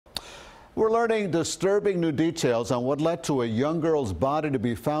We're learning disturbing new details on what led to a young girl's body to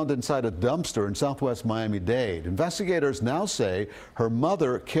be found inside a dumpster in southwest Miami-Dade. Investigators now say her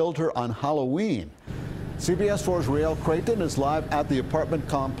mother killed her on Halloween. CBS 4's Riel Creighton is live at the apartment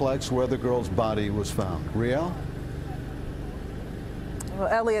complex where the girl's body was found. Riel? Well,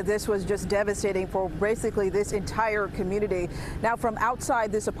 Elliot, this was just devastating for basically this entire community. Now, from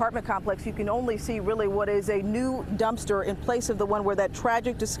outside this apartment complex, you can only see really what is a new dumpster in place of the one where that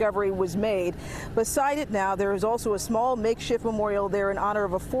tragic discovery was made. Beside it now, there is also a small makeshift memorial there in honor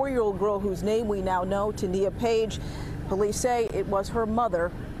of a 4-year-old girl whose name we now know, Tania Page. Police say it was her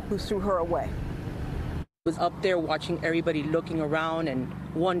mother who threw her away. I was up there watching everybody looking around and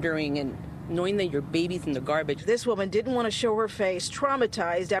wondering and knowing that your baby's in the garbage. This woman didn't want to show her face,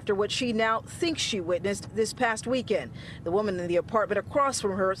 traumatized after what she now thinks she witnessed this past weekend. The woman in the apartment across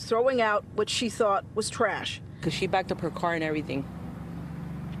from her throwing out what she thought was trash. Because she backed up her car and everything.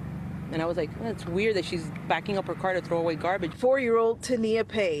 And I was like, it's weird that she's backing up her car to throw away garbage. 4-year-old Tania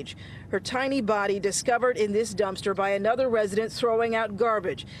Page. Her tiny body discovered in this dumpster by another resident throwing out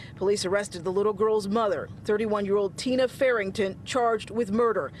garbage. Police arrested the little girl's mother, 31-year-old Tina Farrington, charged with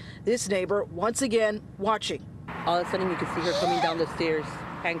murder. This neighbor, once again, watching. All of a sudden, you could see her coming down the stairs,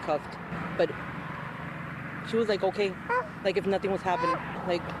 handcuffed. But she was like, okay, like if nothing was happening.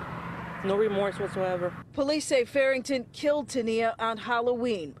 Like, no remorse whatsoever. Police say Farrington killed Tania on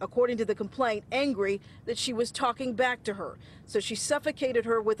Halloween, according to the complaint, angry that she was talking back to her. So she suffocated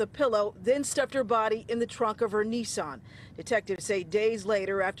her with a pillow, then stuffed her body in the trunk of her Nissan. Detectives say days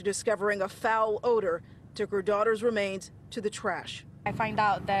later, after discovering a foul odor, took her daughter's remains to the trash. I find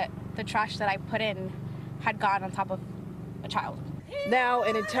out that the trash that I put in had gone on top of a child. Now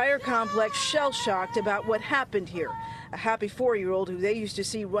an entire complex shell-shocked about what happened here. A happy 4-year-old who they used to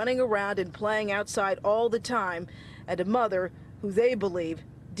see running around and playing outside all the time, and a mother who they believe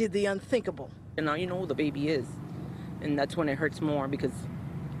did the unthinkable. And now you know who the baby is. And that's when it hurts more because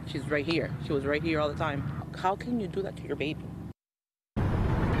she's right here. She was right here all the time. How can you do that to your baby?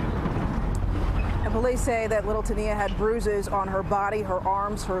 And police say that little Tania had bruises on her body, her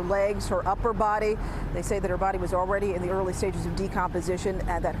arms, her legs, her upper body. They say that her body was already in the early stages of decomposition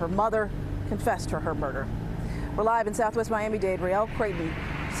and that her mother confessed to her murder. We're live in southwest Miami-Dade. Riel Creighton,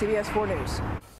 CBS 4 News.